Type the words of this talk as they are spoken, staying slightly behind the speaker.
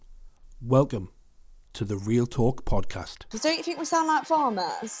Welcome to the Real Talk podcast. Don't you think we sound like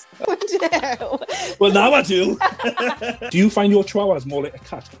farmers? We do. Well, now I do. Do you find your chihuahuas more like a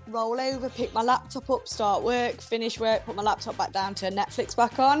cat? Roll over, pick my laptop up, start work, finish work, put my laptop back down, turn Netflix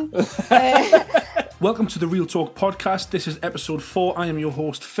back on. Welcome to the Real Talk podcast. This is episode 4. I am your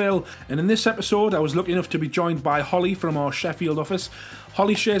host, Phil. And in this episode, I was lucky enough to be joined by Holly from our Sheffield office.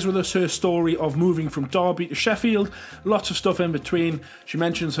 Holly shares with us her story of moving from Derby to Sheffield, lots of stuff in between. She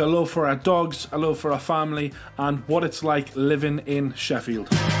mentions her love for her dogs, her love for her family, and what it's like living in Sheffield.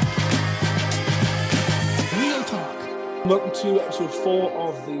 Real Talk. Welcome to episode 4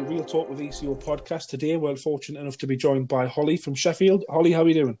 of the Real Talk with ECO podcast. Today, we're fortunate enough to be joined by Holly from Sheffield. Holly, how are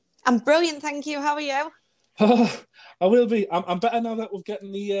you doing? I'm brilliant, thank you. How are you? I will be. I'm better now that we're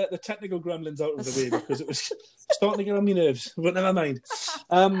getting the technical gremlins out of the way, because it was starting to get on my nerves, but never mind.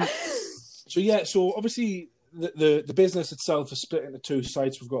 So obviously the business itself is split into two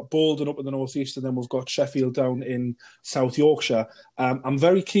sites. We've got Bolden up in the northeast, and then we've got Sheffield down in South Yorkshire. I'm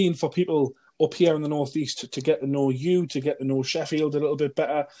very keen for people up here in the northeast to get to know you, to get to know Sheffield a little bit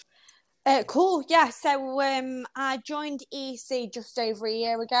better. Cool, yeah. So I joined EC just over a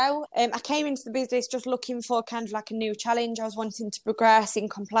year ago. I came into the business just looking for kind of like a new challenge. I was wanting to progress in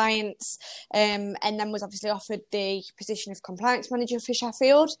compliance, and then was obviously offered the position of compliance manager for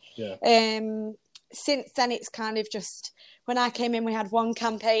Sheffield. Yeah. Since then, it's kind of just, when I came in, we had one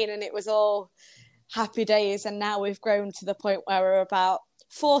campaign and it was all happy days, and now we've grown to the point where we're about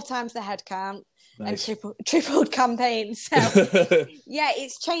 4 times the headcount. Nice. And tripled campaigns. So yeah,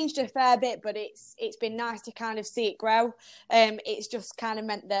 it's changed a fair bit, but it's been nice to kind of see it grow. It's just kind of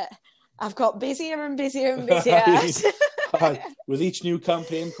meant that I've got busier and busier and busier. With each new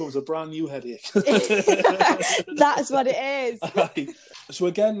campaign comes a brand new headache. That's what it is. So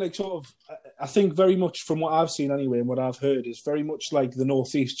again, like sort of, I think very much from what I've seen anyway and what I've heard is very much like the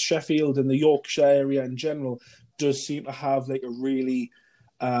northeast, Sheffield and the Yorkshire area in general does seem to have like a really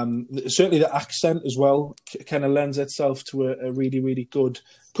certainly the accent as well kind of lends itself to a really, really good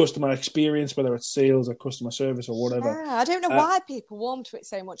customer experience, whether it's sales or customer service or whatever. Yeah, I don't know why people warm to it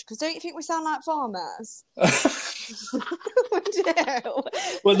so much, because don't you think we sound like farmers? We do.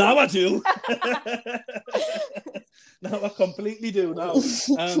 Well, now I do. Now I completely do now.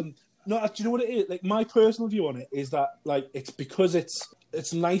 No, do you know what it is? Like, my personal view on it is that, like, it's because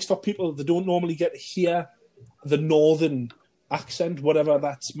it's nice for people that don't normally get to hear the northern accent, whatever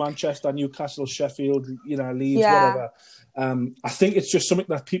that's Manchester, Newcastle, Sheffield, Leeds, whatever. I think it's just something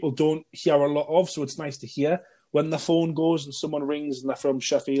that people don't hear a lot of, so it's nice to hear when the phone goes and someone rings and they're from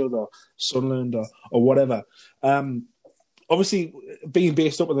Sheffield or Sunderland or whatever. Obviously, being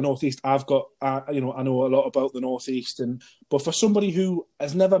based up in the northeast, I've got I know a lot about the northeast, but for somebody who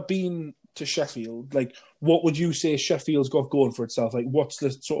has never been to Sheffield, like, what would you say Sheffield's got going for itself? Like, what's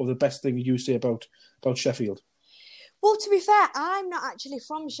the sort of the best thing you say about Sheffield? Well, to be fair, I'm not actually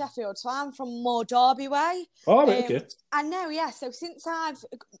from Sheffield, so I'm from more Derby way. Oh, right, okay. I know, yeah. So since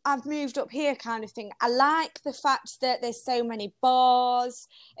I've moved up here, kind of thing, I like the fact that there's so many bars.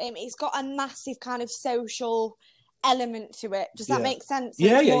 It's got a massive kind of social element to it. Does that make sense?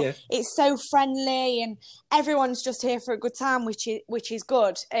 Yeah. It's so friendly, and everyone's just here for a good time, which is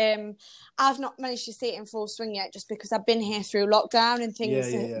good. I've not managed to see it in full swing yet, just because I've been here through lockdown and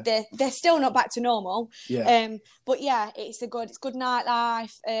things. They're still not back to normal. But yeah, it's good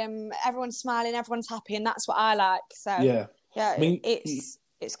nightlife. Everyone's smiling, everyone's happy, and that's what I like. So yeah, I mean,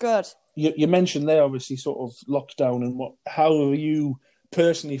 it's good. You mentioned there obviously sort of lockdown and how have you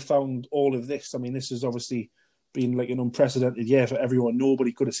personally found all of this? I mean, this has obviously been like an unprecedented year for everyone.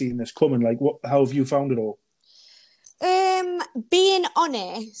 Nobody could have seen this coming. Like, how have you found it all? Being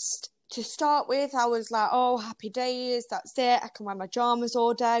honest, to start with, I was like, oh, happy days, that's it. I can wear my pajamas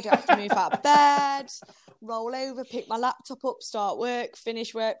all day, don't have to move out of bed, roll over, pick my laptop up, start work,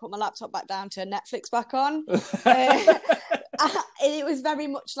 finish work, put my laptop back down, turn Netflix back on. It was very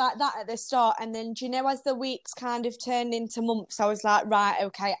much like that at the start, and then, as the weeks kind of turned into months, I was like, right,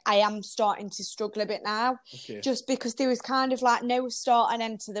 okay, I am starting to struggle a bit now, just because there was kind of like no start and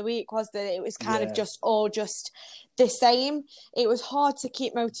end to the week, was there? It was kind of just the same. It was hard to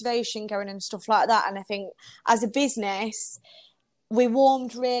keep motivation going and stuff like that, and I think as a business, we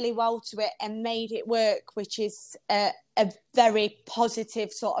warmed really well to it and made it work, which is a very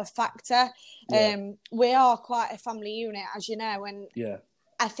positive sort of factor. We are quite a family unit, as you know, and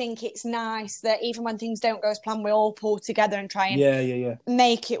I think it's nice that even when things don't go as planned, we all pull together and try and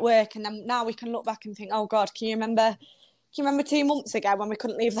make it work. And then now we can look back and think, oh God, can you remember 2 months ago when we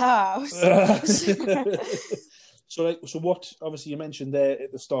couldn't leave the house? So what? Obviously, you mentioned there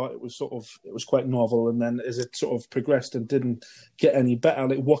at the start, it was quite novel, and then as it sort of progressed and didn't get any better,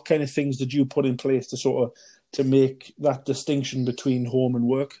 like what kind of things did you put in place to make that distinction between home and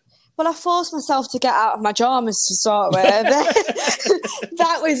work? Well, I forced myself to get out of my pajamas to start with.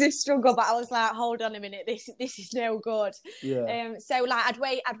 That was a struggle, but I was like, hold on a minute, this is no good. Yeah. So like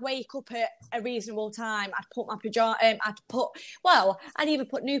I'd wake up at a reasonable time. I'd put my pajamas. I'd either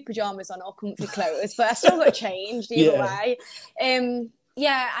put new pajamas on or comfy clothes, but I still got changed either way. And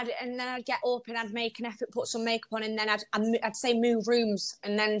then I'd get up and I'd make an effort, put some makeup on, and then I'd say move rooms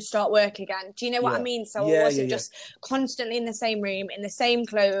and then start work again. Do you know what I mean? So I wasn't just constantly in the same room, in the same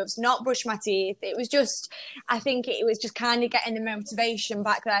clothes, not brush my teeth. It was just, I think it was just kind of getting the motivation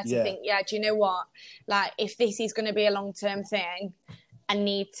back there to think, do you know what? Like, if this is going to be a long-term thing, I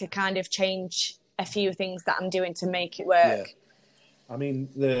need to kind of change a few things that I'm doing to make it work. Yeah. I mean,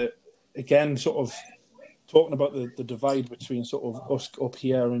 sort of talking about the divide between sort of us up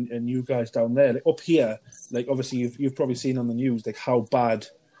here and you guys down there. Like up here, like obviously you've probably seen on the news like how bad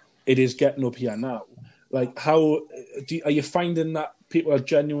it is getting up here now. Like are you finding that people are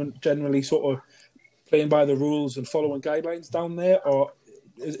generally sort of playing by the rules and following guidelines down there, or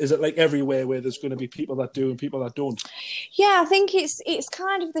is it like everywhere where there's going to be people that do and people that don't? Yeah, I think it's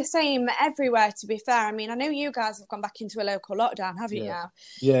kind of the same everywhere, to be fair. I mean, I know you guys have gone back into a local lockdown, haven't you now?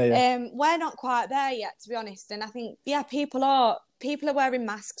 Yeah. We're not quite there yet, to be honest. And I think, people are wearing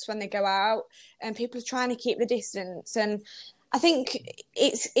masks when they go out, and people are trying to keep the distance. And I think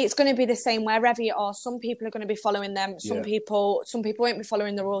it's going to be the same wherever you are. Some people are going to be following them. Some people won't be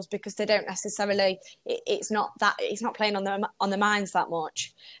following the rules because they don't necessarily. It's not playing on the minds that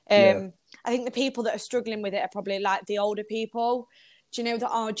much. I think the people that are struggling with it are probably like the older people. Do you know, that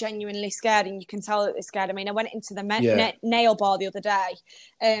are genuinely scared, and you can tell that they're scared. I mean, I went into the nail bar the other day,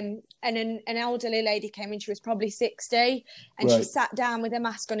 and an elderly lady came in. She was probably 60, and she sat down with a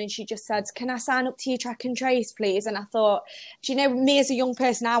mask on, and she just said, "Can I sign up to your track and trace, please?" And I thought, do you know, me as a young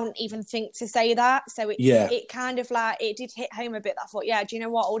person, I wouldn't even think to say that. So it kind of like, it did hit home a bit. I thought, do you know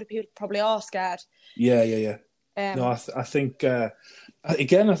what, older people probably are scared. Yeah. No, I think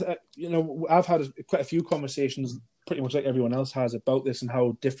again, I've had quite a few conversations, pretty much like everyone else has, about this and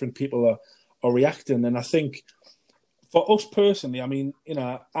how different people are reacting. And I think for us personally, I mean,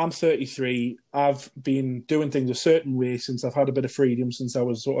 I'm 33. I've been doing things a certain way since I've had a bit of freedom, since I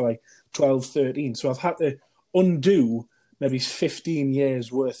was sort of like 12, 13. So I've had to undo maybe 15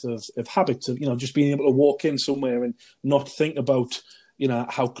 years worth of habits of, just being able to walk in somewhere and not think about,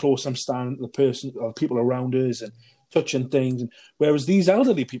 how close I'm standing to the person or people around us and touching things. Whereas these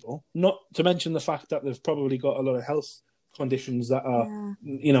elderly people, not to mention the fact that they've probably got a lot of health conditions that are,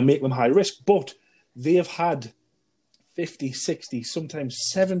 make them high risk, but they have had 50, 60, sometimes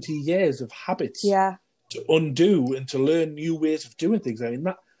 70 years of habits to undo and to learn new ways of doing things. I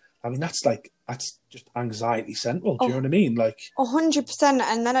mean, that's just anxiety central. Do you know what I mean? Like 100%.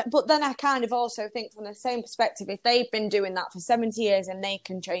 And but then I kind of also think from the same perspective, if they've been doing that for 70 years and they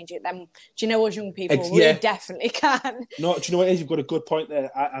can change it, then do you know, as young people, we definitely can. No, do you know what it is? You've got a good point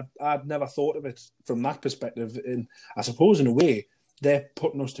there. I'd never thought of it from that perspective. And I suppose in a way, they're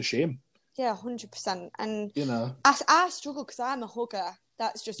putting us to shame. Yeah, 100%. And I struggle because I'm a hugger.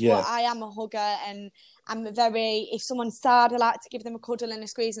 That's just what I am, a hugger, and I'm if someone's sad, I like to give them a cuddle and a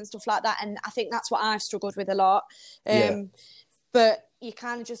squeeze and stuff like that. And I think that's what I've struggled with a lot. But you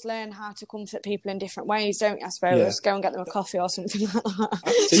kind of just learn how to comfort people in different ways, don't you? I suppose go and get them a coffee or something like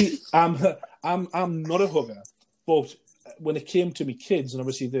that. See, I'm not a hugger, but when it came to me kids, and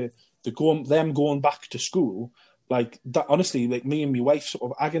obviously them going back to school, like that, honestly, like me and my wife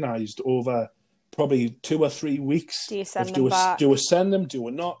sort of agonised over probably 2 or 3 weeks. Do you send them back? Do we send them? Do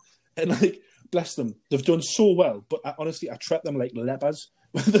we not? And like, bless them, they've done so well. But honestly, I treat them like lepers.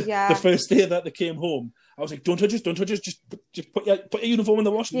 The first day that they came home, I was like, "Don't touch us! Just put your uniform in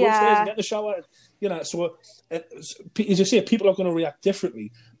the wash and go upstairs and get in the shower." So as you say, people are going to react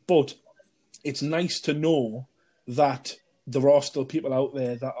differently. But it's nice to know that there are still people out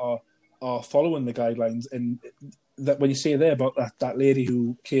there that are following the guidelines, and that when you say there about that lady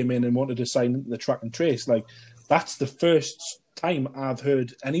who came in and wanted to sign the track and trace, like that's the first time I've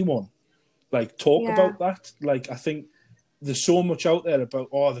heard anyone like talk about that. Like, I think there's so much out there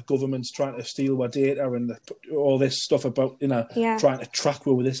about the government's trying to steal our data and all this stuff about trying to track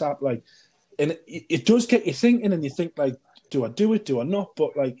with this app, like, and it does get you thinking, and you think like, do I do it, do I not?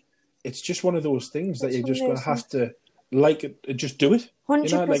 But like, it's just one of those things that you're just going to have to just do it.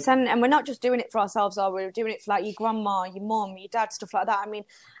 100%, and we're not just doing it for ourselves, we're doing it for like your grandma, your mum, your dad, stuff like that. I mean,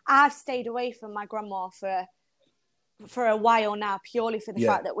 I've stayed away from my grandma for for a while now, purely for the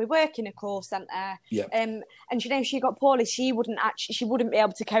fact that we work in a call centre. Yeah. And she got poorly, she wouldn't be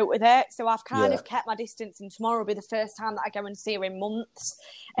able to cope with it. So I've kind of kept my distance, and tomorrow will be the first time that I go and see her in months.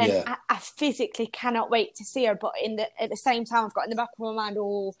 And I physically cannot wait to see her. But at the same time, I've got in the back of my mind,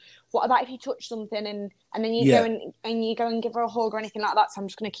 what about if you touch something and then you go and give her a hug or anything like that? So I'm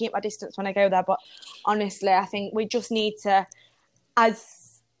just going to keep my distance when I go there. But honestly, I think we just need to, as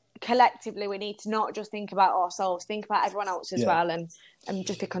collectively, we need to not just think about ourselves, think about everyone else as well, and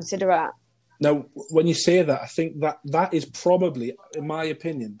just be considerate. Now, when you say that, I think that is probably, in my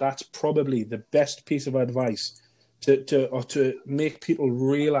opinion, that's probably the best piece of advice to make people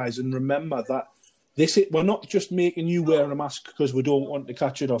realise and remember that we're not just making you wear a mask because we don't want to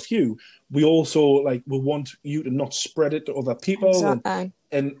catch it off you. We also we want you to not spread it to other people, exactly.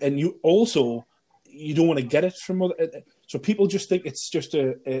 and you also, you don't want to get it from other. So people just think it's just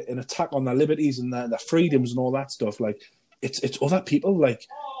an attack on their liberties and their freedoms and all that stuff. Like, it's other people. Like,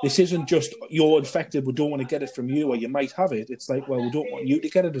 this isn't just you're infected, we don't want to get it from you, or you might have it. It's like, well, we don't want you to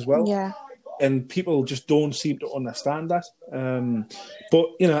get it as well. Yeah. And people just don't seem to understand that. But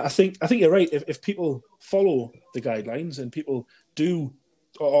I think you're right. If people follow the guidelines and people do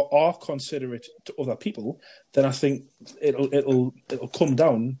or are considerate to other people, then I think it'll come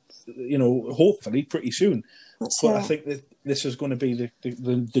down. Hopefully pretty soon. I think that this is going to be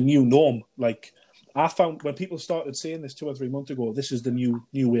the new norm. Like, I found when people started saying this 2 or 3 months ago, this is the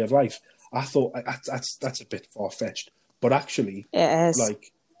new way of life. I thought that's a bit far fetched, but actually, it is.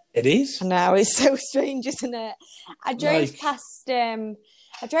 Like, it is. No, it's so strange, isn't it? I drove past a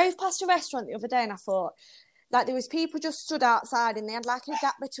restaurant the other day, and I thought, like, there was people just stood outside, and they had like a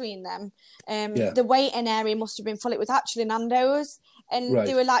gap between them. The waiting area must have been full. It was actually Nando's, and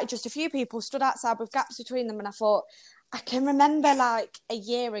there were like just a few people stood outside with gaps between them. And I thought, I can remember like a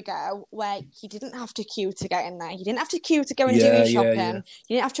year ago where you didn't have to queue to get in there. You didn't have to queue to go and do your shopping. Yeah.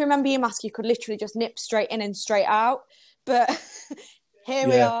 You didn't have to remember your mask. You could literally just nip straight in and straight out. But here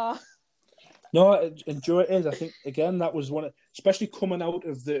we are. No, and Joe, it is. I think, again, that was one, especially coming out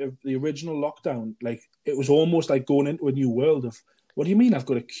of the original lockdown, like, it was almost like going into a new world of, what do you mean I've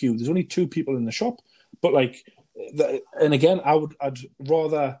got a queue? There's only 2 people in the shop. But, like, and again, I'd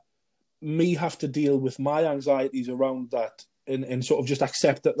rather me have to deal with my anxieties around that and sort of just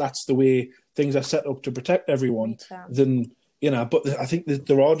accept that that's the way things are set up to protect everyone than, but I think that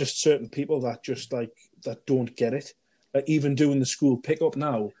there are just certain people that just, like, that don't get it. Like, even doing the school pickup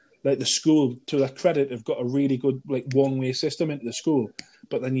now, like, the school, to their credit, have got a really good, like, one-way system into the school.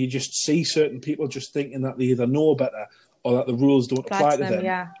 But then you just see certain people just thinking that they either know better or that the rules don't apply to them.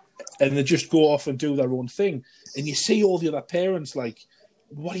 Yeah. And they just go off and do their own thing. And you see all the other parents like,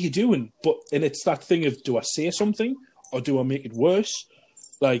 what are you doing? And it's that thing of, do I say something or do I make it worse?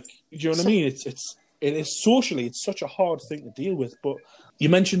 Like, do you know what I mean? It is socially, it's such a hard thing to deal with. But you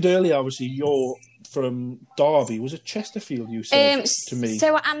mentioned earlier, obviously, you're from Derby. Was it Chesterfield, you said to me?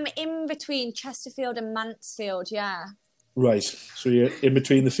 So I'm in between Chesterfield and Mansfield, yeah. Right. So you're in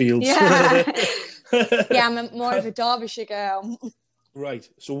between the fields. Yeah, yeah, I'm more of a Derbyshire girl. Right.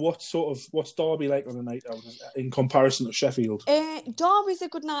 So what's Derby like on a night out in comparison to Sheffield? Derby's a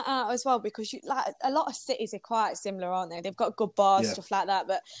good night out as well, because a lot of cities are quite similar, aren't they? They've got good bars, stuff like that.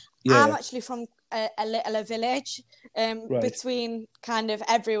 But I'm actually from a little village between kind of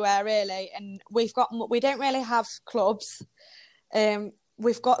everywhere, really. And we don't really have clubs. They're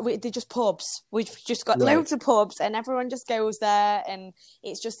just pubs. We've just got loads of pubs, and everyone just goes there, and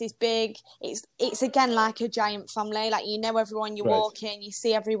it's just this big. It's again like a giant family. Like, you know everyone, you walk in, you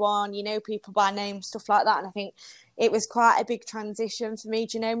see everyone, you know people by name, stuff like that. And I think it was quite a big transition for me,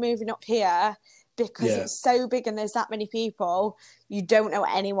 moving up here, because it's so big and there's that many people. You don't know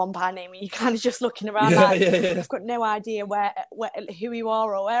anyone by name, and you're kind of just looking around I've got no idea who you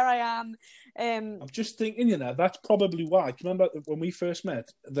are or where I am. I'm just thinking, that's probably why. I can remember when we first met,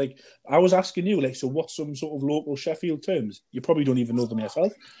 like, I was asking you, like, so what's some sort of local Sheffield terms? You probably don't even know them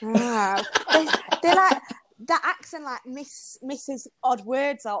yourself. Oh, they're like, that accent, like, misses odd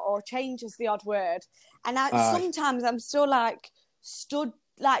words out or changes the odd word. And sometimes I'm still, like, stood,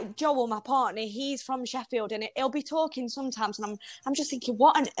 like, Joel, my partner, he's from Sheffield, and he'll be talking sometimes, and I'm just thinking,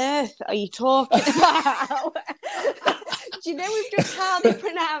 what on earth are you talking about? Do you know just how they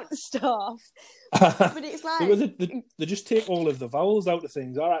pronounce stuff? But it's like... They just take all of the vowels out of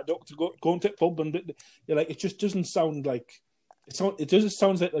things. All right, doctor, go and take pub. And you're like, it just doesn't sound like... It doesn't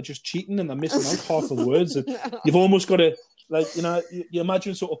sound like they're just cheating and they're missing out half of the words. No. You've almost got to, like, you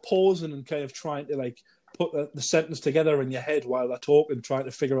imagine sort of pausing and kind of trying to, like, put the sentence together in your head while they're talking, trying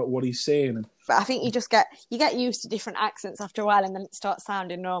to figure out what he's saying. But I think you get used to different accents after a while, and then it starts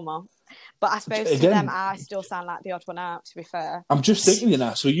sounding normal. But I suppose to them, I still sound like the odd one out, to be fair. I'm just thinking,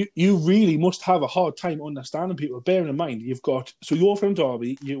 so you really must have a hard time understanding people. Bearing in mind, you're from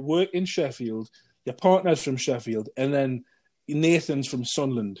Derby, you work in Sheffield, your partner's from Sheffield, and then Nathan's from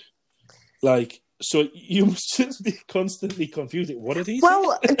Sunderland. Like, so you must just be constantly confused. What did he say?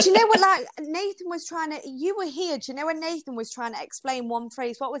 Well, do you know what, like, Nathan was trying to... You were here. Do you know when Nathan was trying to explain one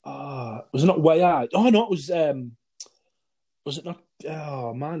phrase? What was... Was it not way I? Oh, no, it was... Was it not...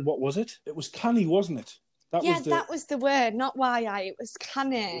 Oh, man, what was it? It was canny, wasn't it? That was the word, not why I. It was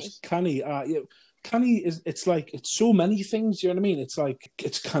canny. It was canny. Yeah. Canny it's so many things, you know what I mean? It's like,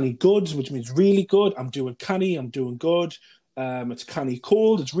 it's canny goods, which means really good. I'm doing canny, I'm doing good. It's canny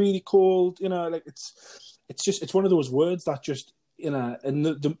cold, it's really cold, like it's one of those words that just, and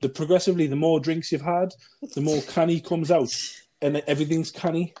the progressively the more drinks you've had, the more canny comes out, and everything's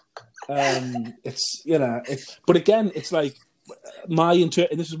canny. It's, but again, it's like and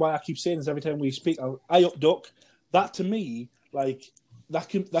this is why I keep saying this every time we speak, I up duck, that to me, like,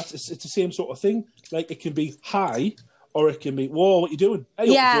 it's the same sort of thing. Like, it can be hi, or it can be, whoa, what you doing?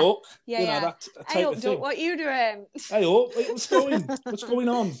 Hey up duck. Yeah. That type hey up of duck, thing. what you doing? Hey up, what's going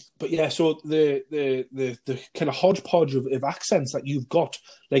on? But yeah, so the kind of hodgepodge of accents that you've got,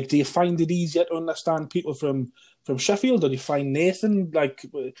 like, do you find it easier to understand people from Sheffield, or do you find Nathan, like,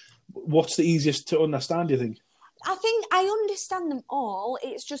 what's the easiest to understand, do you think? I think I understand them all.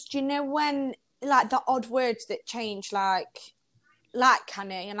 It's just, when, like, the odd words that change, like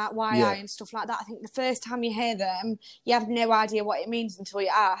canny and like why and stuff like that. I think the first time you hear them, you have no idea what it means until you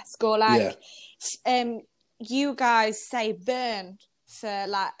ask. Or like, you guys say burn for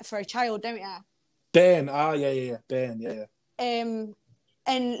a child, don't you? Burn, yeah, burn, yeah.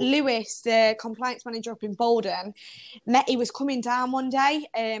 And Lewis, the compliance manager up in Bolden, he was coming down one day,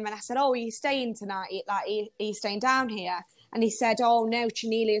 and I said, "Oh, are you staying tonight? Like, are you staying down here?" And he said, "Oh no,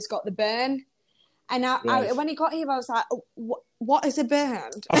 Chanelia's got the burn." And I, when he got here, I was like, what is a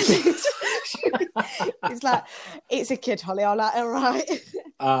burn? It's like, it's a kid, Holly. I'm like, all right.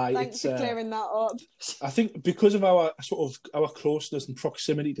 Thanks for clearing that up. I think because of our closeness and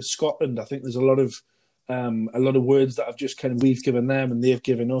proximity to Scotland, I think there's a lot of words that I've just kind of, we've given them and they've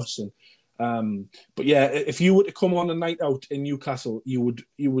given us. And but yeah, if you were to come on a night out in Newcastle, you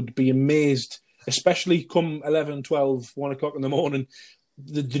would be amazed, especially come 11, 12, 1 o'clock in the morning.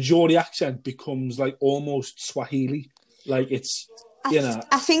 The Geordie accent becomes like almost Swahili. Like, it's,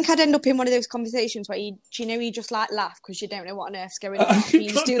 I think I'd end up in one of those conversations where you just like laugh because you don't know what on earth's going on. You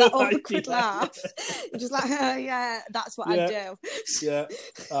just do that awkward laugh. You're just like, yeah, that's what I do. Yeah.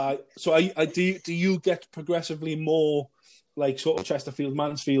 So do you get progressively more like sort of Chesterfield,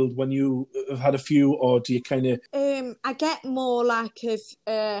 Mansfield when you have had a few, or do you kind of... I get more like if...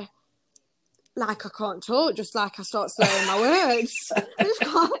 like I can't talk, just like I start slurring my words. I just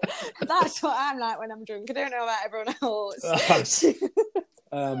can't. That's what I'm like when I'm drunk. I don't know about everyone else.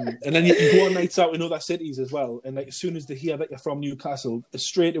 And then you go on nights out in other cities as well, and like as soon as they hear that you're from Newcastle,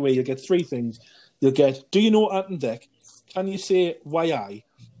 straight away you'll get three things. You'll get, do you know Ant and Dec? Can you say why?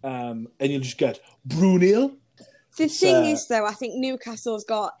 And you'll just get Brunel. The thing is, though, I think Newcastle's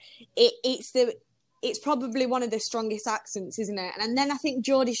got it's probably one of the strongest accents, isn't it? And then I think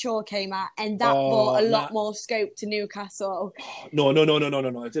Geordie Shore came out, and that brought a lot more scope to Newcastle. No.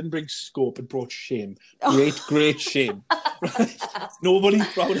 It didn't bring scope, it brought shame. Great shame. Right? Nobody's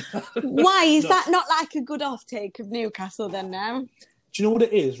proud of that. Why? Is that not like a good off-take of Newcastle then now? Do you know what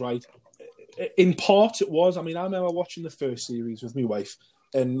it is, right? In part it was. I mean, I remember watching the first series with my wife,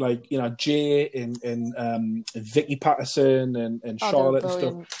 and like, Jay and Vicky Patterson and Charlotte and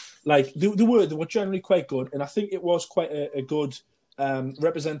stuff. Like, they were generally quite good, and I think it was quite a good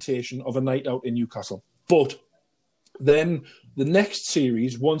representation of a night out in Newcastle. But then the next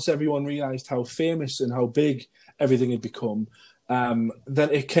series, once everyone realised how famous and how big everything had become, then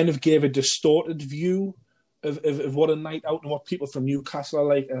it kind of gave a distorted view of what a night out and what people from Newcastle are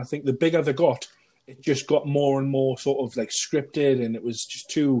like. And I think the bigger they got, it just got more and more sort of like scripted, and it was just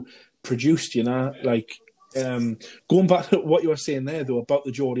too produced, like... going back to what you were saying there, though, about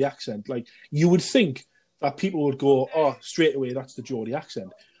the Geordie accent, like, you would think that people would go, oh, straight away, that's the Geordie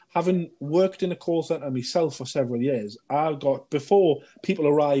accent. Having worked in a call centre myself for several years, before people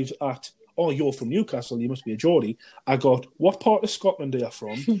arrived at, oh, you're from Newcastle, you must be a Geordie, I got, what part of Scotland are you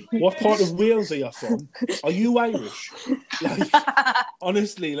from? What part of Wales are you from? Are you Irish? Like,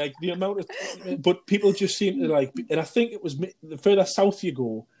 honestly, like, the amount of... But people just seem to, like... And I think it was... The further south you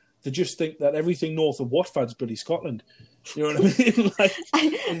go, they just think that everything north of Watford's bloody Scotland. You know what I mean? Like,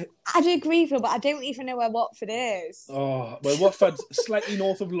 I'd agree with you, but I don't even know where Watford is. Oh, well, Watford's slightly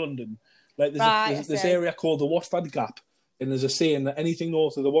north of London. Like there's this area called the Watford Gap, and there's a saying that anything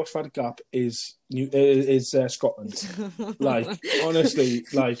north of the Watford Gap is Scotland. Like, honestly,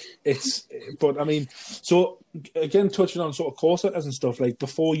 like it's. But I mean, so again, touching on sort of call centers and stuff. Like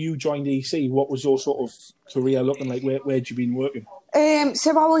before you joined EC, what was your sort of career looking like? Where'd you been working?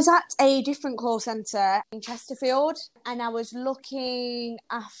 So I was at a different call centre in Chesterfield, and I was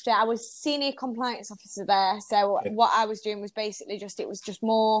I was senior compliance officer there. So what I was doing was basically it was just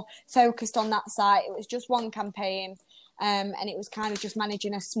more focused on that site. It was just one campaign, and it was kind of just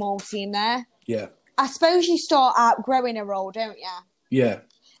managing a small team there. Yeah. I suppose you start outgrowing a role, don't you? Yeah.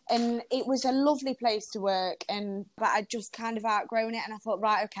 And it was a lovely place to work, but I'd just kind of outgrown it, and I thought,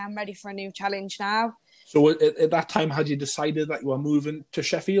 right, okay, I'm ready for a new challenge now. So at that time, had you decided that you were moving to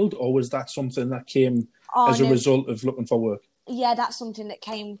Sheffield, or was that something that came as a result of looking for work? Yeah, that's something that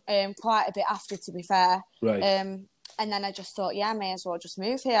came quite a bit after, to be fair. Right. And then I just thought, I may as well just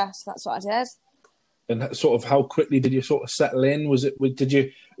move here. So that's what I did. And sort of how quickly did you sort of settle in? Was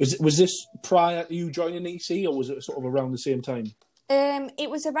this prior to you joining EC, or was it sort of around the same time? It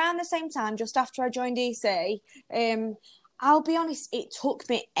was around the same time, just after I joined EC. I'll be honest, it took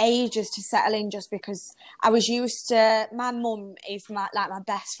me ages to settle in just because I was used to... My mum is my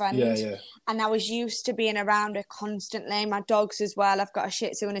best friend. Yeah. And I was used to being around her constantly. My dogs as well. I've got a Shih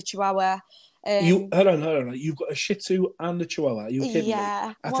Tzu and a Chihuahua. Hold on. You've got a Shih Tzu and a Chihuahua. Are you kidding me?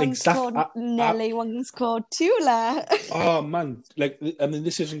 That's one's called Nelly, one's called Tula. Oh, man. Like, I mean,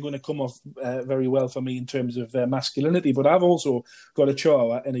 this isn't going to come off very well for me in terms of masculinity, but I've also got a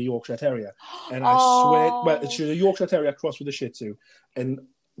Chihuahua and a Yorkshire Terrier. And I swear... Well, it's a Yorkshire Terrier crossed with a Shih Tzu. And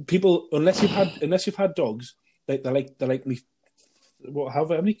people, unless you've had dogs, they're like me. How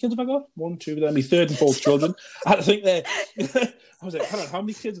many kids have I got? 1, 2, they're my third and fourth children. I think they're... I was like, hold on, how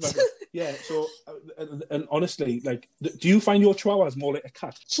many kids have I got? Yeah, so, and honestly, like, do you find your Chihuahua more like a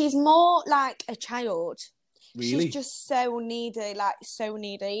cat? She's more like a child. Really? She's just so needy,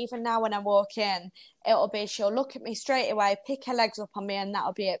 Even now when I walk in, she'll look at me straight away, pick her legs up on me, and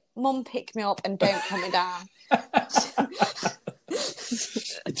that'll be it. Mum, pick me up and don't put me down.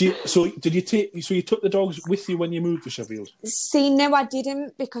 So you took the dogs with you when you moved to Sheffield? See, no, I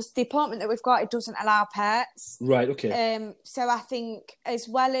didn't, because the apartment that we've got, it doesn't allow pets. Right, okay. So I think, as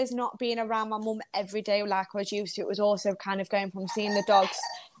well as not being around my mum every day like I was used to, it was also kind of going from seeing the dogs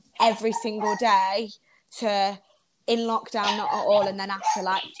every single day to in lockdown, not at all, and then after,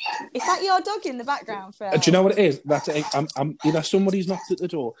 like, is that your dog in the background, Phil? Do you know what it is? That's it. I'm somebody's knocked at the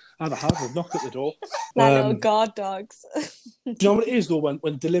door. I've knocked at the door. Oh God, dogs. Do you know what it is though?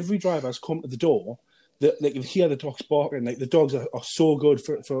 When delivery drivers come to the door, like you hear the dogs barking. Like the dogs are so good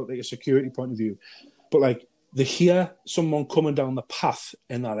for like a security point of view, but like they hear someone coming down the path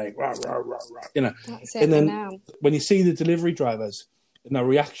and they're like rah, rah, rah, rah, you know. That's it. And then when you see the delivery drivers, in their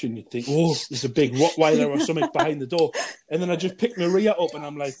reaction, you'd think, oh, there's a big Rottweiler or something behind the door. And then I just pick Maria up and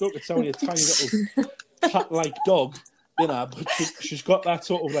I'm like, look, it's only a tiny little cat-like dog, you know, but she's got that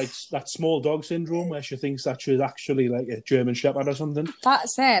sort of like that small dog syndrome where she thinks that she's actually like a German Shepherd or something.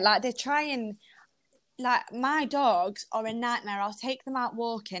 That's it. Like they're trying... Like, my dogs are a nightmare. I'll take them out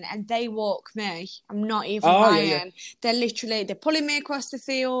walking and they walk me. I'm not even lying. Yeah. They're pulling me across the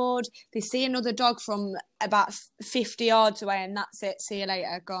field. They see another dog from about 50 yards away and that's it. See you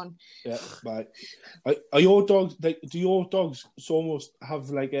later. Gone. Yeah, right. Are your dogs, do your dogs almost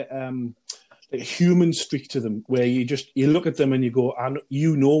have like a human streak to them where you look at them and you go, and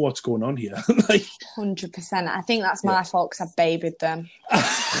you know what's going on here? Like 100%. I think that's my fault because I babied them.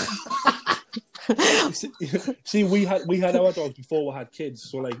 See, we had our dogs before we had kids,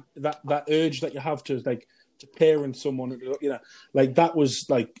 so like that urge that you have to like to parent someone, you know, like that was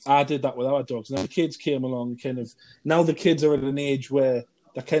like I did that with our dogs. Now the kids came along, kind of. Now the kids are at an age where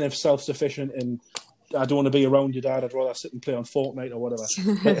they're kind of self-sufficient and I don't want to be around your dad. I'd rather sit and play on Fortnite or whatever.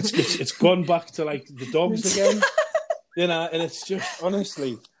 But it's gone back to like the dogs again, you know, and it's just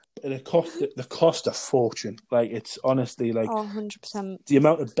honestly. And it cost a fortune. Like it's honestly like 100%. The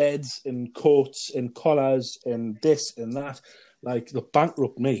amount of beds and coats and collars and this and that, like the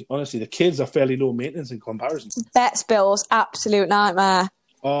bankrupt me. Honestly, the kids are fairly low maintenance in comparison. Vets bills, absolute nightmare.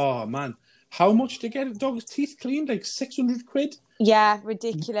 Oh man, how much to get a dog's teeth cleaned? Like 600 quid? Yeah,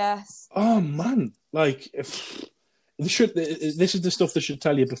 ridiculous. Oh man, like this is the stuff they should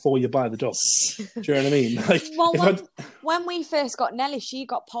tell you before you buy the dog. Do you know what I mean? Like, well, when we first got Nelly, she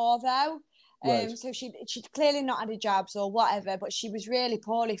got parvo. Right. So she'd clearly not had a jabs or whatever, but she was really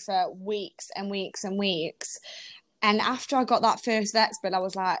poorly for weeks and weeks and weeks. And after I got that first vets bill, I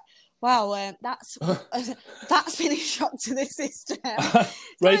was like, wow, that's been a shock to the system.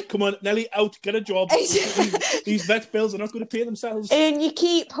 Right, come on, Nelly, out, get a job. These vet bills are not going to pay themselves. And you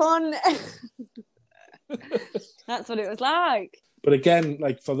keep on. That's what it was like. But again,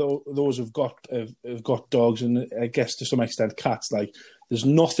 like for those who've got dogs, and I guess to some extent cats, like there's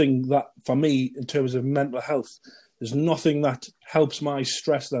nothing that, for me, in terms of mental health, there's nothing that helps my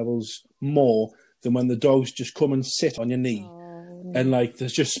stress levels more than when the dogs just come and sit on your knee. And like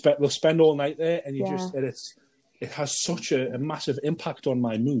they'll spend all night there, and it has such a massive impact on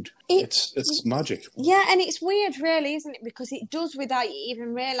my mood. It's magic. Yeah, and it's weird, really, isn't it? Because it does without you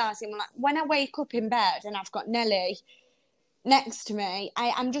even realising. Like when I wake up in bed and I've got Nelly next to me,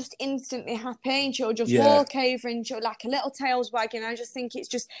 I'm just instantly happy, and she'll just walk over and she'll like a little tail's wagging. I just think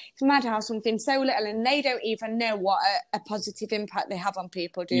it's mad how something so little, and they don't even know what a positive impact they have on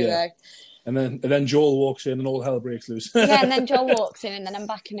people, do they? And then Joel walks in and all hell breaks loose. Yeah, and then Joel walks in and then I'm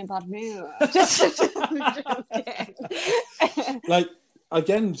back in a bad mood. Like,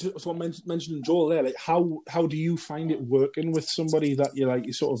 again, so I mentioned Joel there, like how do you find it working with somebody that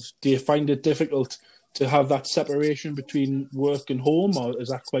do you find it difficult to have that separation between work and home, or is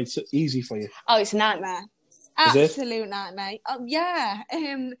that quite easy for you? Oh, it's a nightmare. Absolute nightmare. Oh, yeah.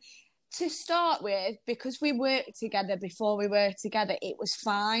 To start with, because we worked together before we were together, it was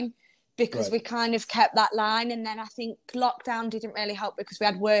fine. Because we kind of kept that line, and then I think lockdown didn't really help because we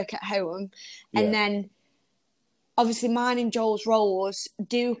had work at home, and then obviously mine and Joel's roles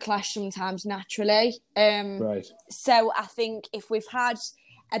do clash sometimes naturally. So I think if we've had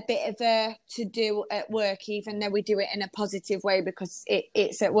a bit of a to do at work, even though we do it in a positive way because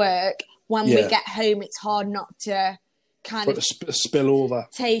it's at work, when we get home, it's hard not to kind of spill over,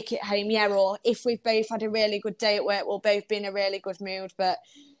 take it home. Yeah, or if we've both had a really good day at work, we'll both be in a really good mood, but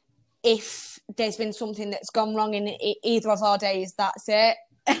if there's been something that's gone wrong in either of our days, that's it.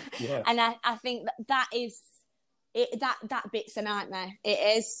 Yeah. And I think that is it. That bit's a nightmare.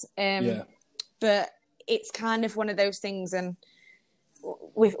 It is. But it's kind of one of those things, and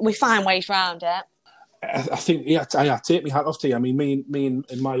we find ways around it. I think, I take my hat off to you. I mean, me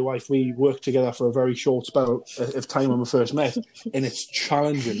and my wife, we worked together for a very short spell of time when we first met, and it's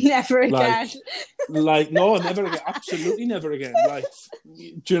challenging. Never again. No, never again. Absolutely never again. Like, do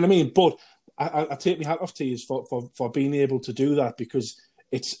you know what I mean? But I take my hat off to you for being able to do that, because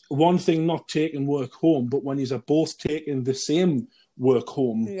it's one thing not taking work home, but when you're both taking the same work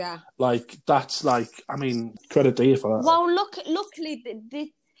home, like that's like, I mean, credit to you for that. Well, luckily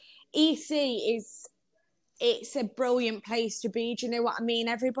the EC it's a brilliant place to be. Do you know what I mean?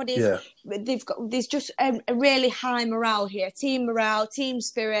 There's just a really high morale here, team morale, team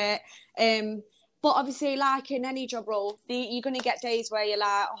spirit. But obviously, like in any job role, you're going to get days where you're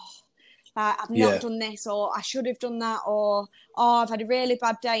like, I've not done this, or I should have done that, or I've had a really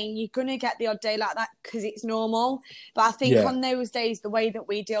bad day, and you're going to get the odd day like that because it's normal. But I think on those days, the way that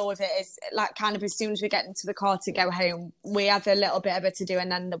we deal with it is like kind of as soon as we get into the car to go home, we have a little bit of a to-do,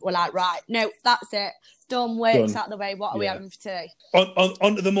 and then we're like, right, no, that's it. Done, work's out the way. What are we having for tea?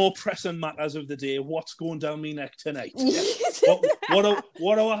 On to the more pressing matters of the day. What's going down me neck tonight? What are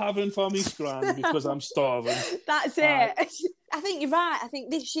we having for me scran because I'm starving? That's it. I think you're right. I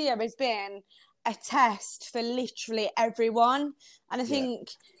think this year has been a test for literally everyone. And I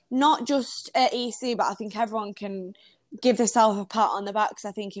think not just at EC, but I think everyone can give themselves a pat on the back, because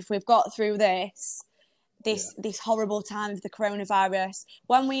I think if we've got through this horrible time of the coronavirus,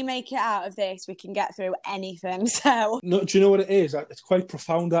 when we make it out of this, we can get through anything. So, no, do you know what it is? It's quite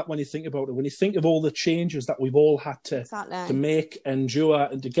profound that when you think about it, when you think of all the changes that we've all had to make, endure,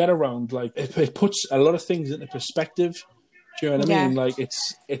 and to get around, like it puts a lot of things into perspective. Do you know what I mean? Like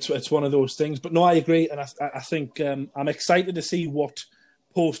it's one of those things. But no, I agree, and I think I'm excited to see what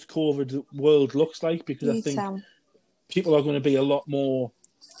post-COVID world looks like, because I think people are going to be a lot more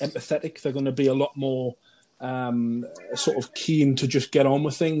empathetic. They're going to be a lot more sort of keen to just get on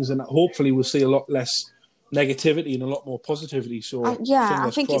with things, and hopefully we'll see a lot less negativity and a lot more positivity. So I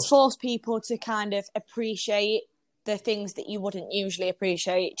think it's forced people to kind of appreciate the things that you wouldn't usually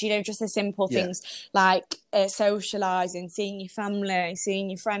appreciate. Do you know, just the simple things like socialising, seeing your family, seeing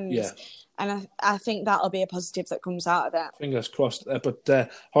your friends. Yeah. And I think that'll be a positive that comes out of it. Fingers crossed.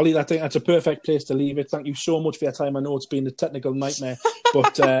 But Holly, I think that's a perfect place to leave it. Thank you so much for your time. I know it's been a technical nightmare,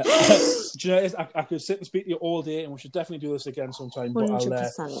 but do you know, I could sit and speak to you all day, and we should definitely do this again sometime.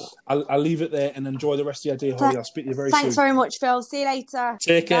 100%. But I'll leave it there and enjoy the rest of your day, Holly. I'll speak to you very soon. Thanks very much, Phil. See you later.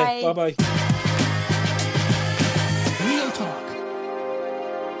 Take care. Bye-bye. Real Talk.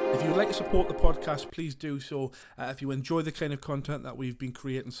 If you you'd like to support the podcast, please do so. If you enjoy the kind of content that we've been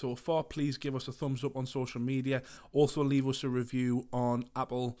creating so far, please give us a thumbs up on social media. Also leave us a review on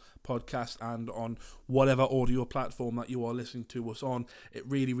Apple Podcast and on whatever audio platform that you are listening to us on. It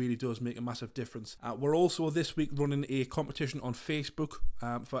really, really does make a massive difference. We're also this week running a competition on Facebook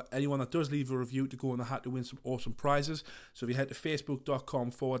for anyone that does leave a review to go in the hat to win some awesome prizes. So if you head to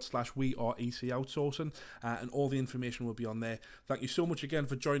facebook.com/WeAreEC Outsourcing, and all the information will be on there. Thank you so much again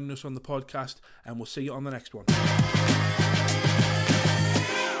for joining us on the podcast, and we'll see you on the next one.